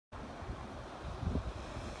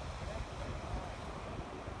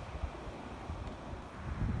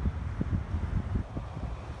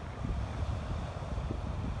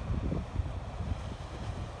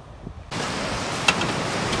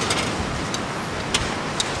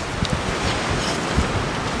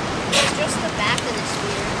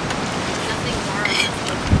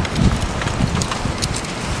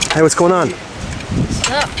Hey, what's going on?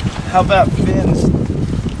 What's up? How about fins?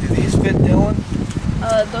 Do these fit Dylan?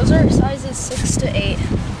 Those are sizes 6 to 8.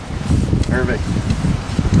 Perfect.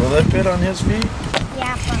 Will they fit on his feet?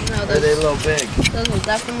 Yeah, no, Or are they a little big? Those will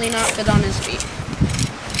definitely not fit on his feet.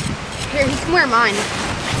 Here, he can wear mine.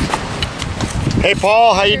 Hey,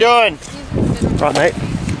 Paul, how you doing? Right, mate.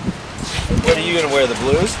 What are you gonna wear? The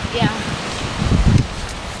blues? Yeah.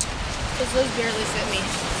 Because those barely fit me.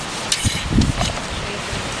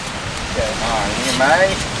 Okay, alright, you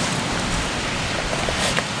mate.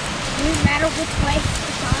 Does it matter which way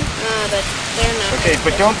it's on? But they're not. Okay,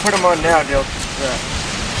 but don't put them on now, Dylan.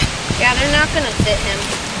 Yeah, they're not gonna fit him.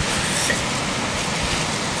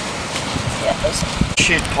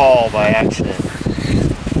 Shoot Paul by accident.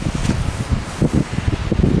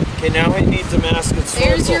 Okay, now he needs a mask and snorkel.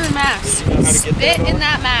 There's your mask. You know how to get Spit that in on?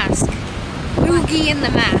 that mask. Boogie in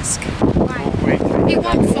the mask. Oh, wait, It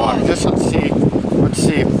won't fall. Just let's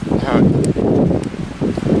see how.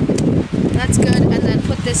 That's good. And then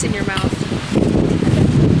put this in your mouth.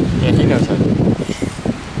 Yeah, he knows how.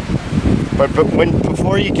 But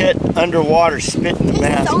before you get underwater, spit in the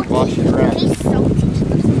mask and wash it around. He's salty.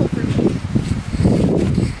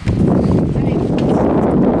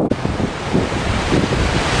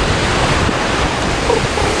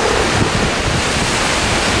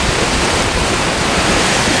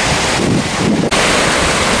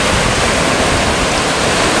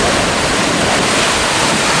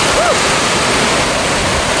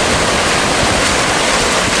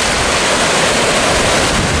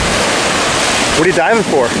 What are you diving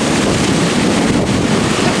for?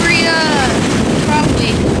 Cabrilla,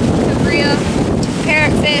 probably. Cabrilla,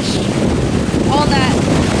 parrotfish, all that.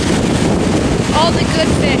 All the good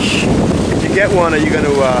fish. If you get one, are you going to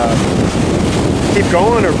keep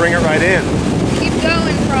going or bring it right in? Keep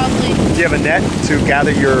going, probably. Do you have a net to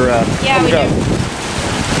gather your... Yeah, we do.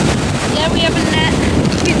 Yeah, we have a net.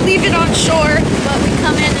 We leave it on shore, but we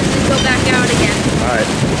come in and then go back out again. All right.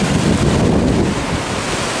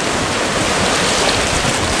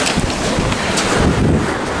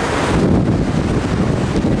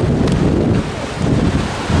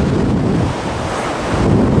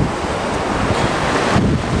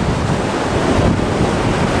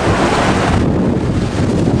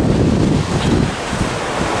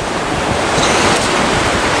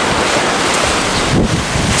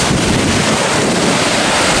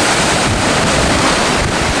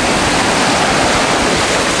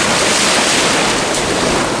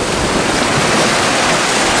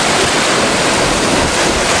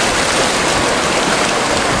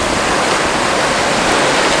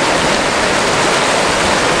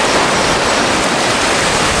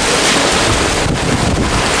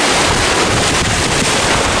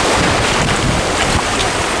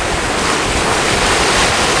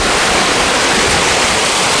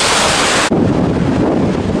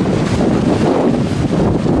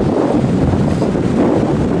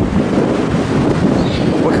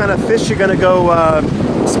 What kind of fish you gonna go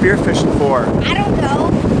spearfishing for? I don't know.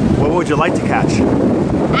 What would you like to catch?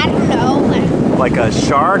 I don't know. Like a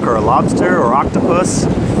shark or a lobster or octopus? I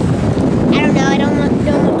don't know. I don't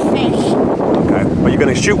want fish. Okay, but you're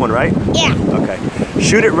gonna shoot one, right? Yeah. Okay.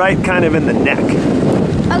 Shoot it right kind of in the neck.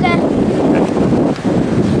 Okay.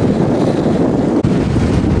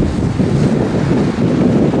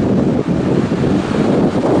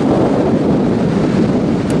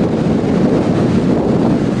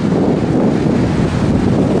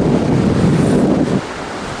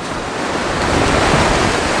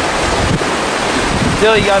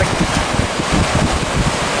 Dylan, you gotta...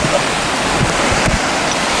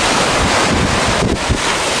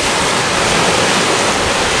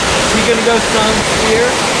 You gonna go sun spear?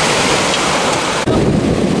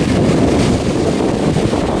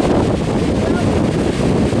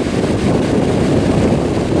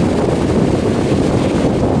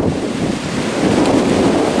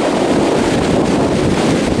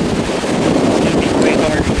 It's gonna be way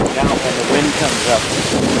harder to get out when the wind comes up.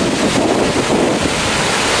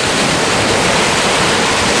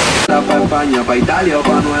 Pa' España, pa' Italia o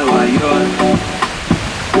pa' Nueva York,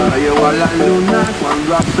 para llevar la luna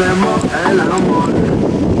cuando hacemos el amor.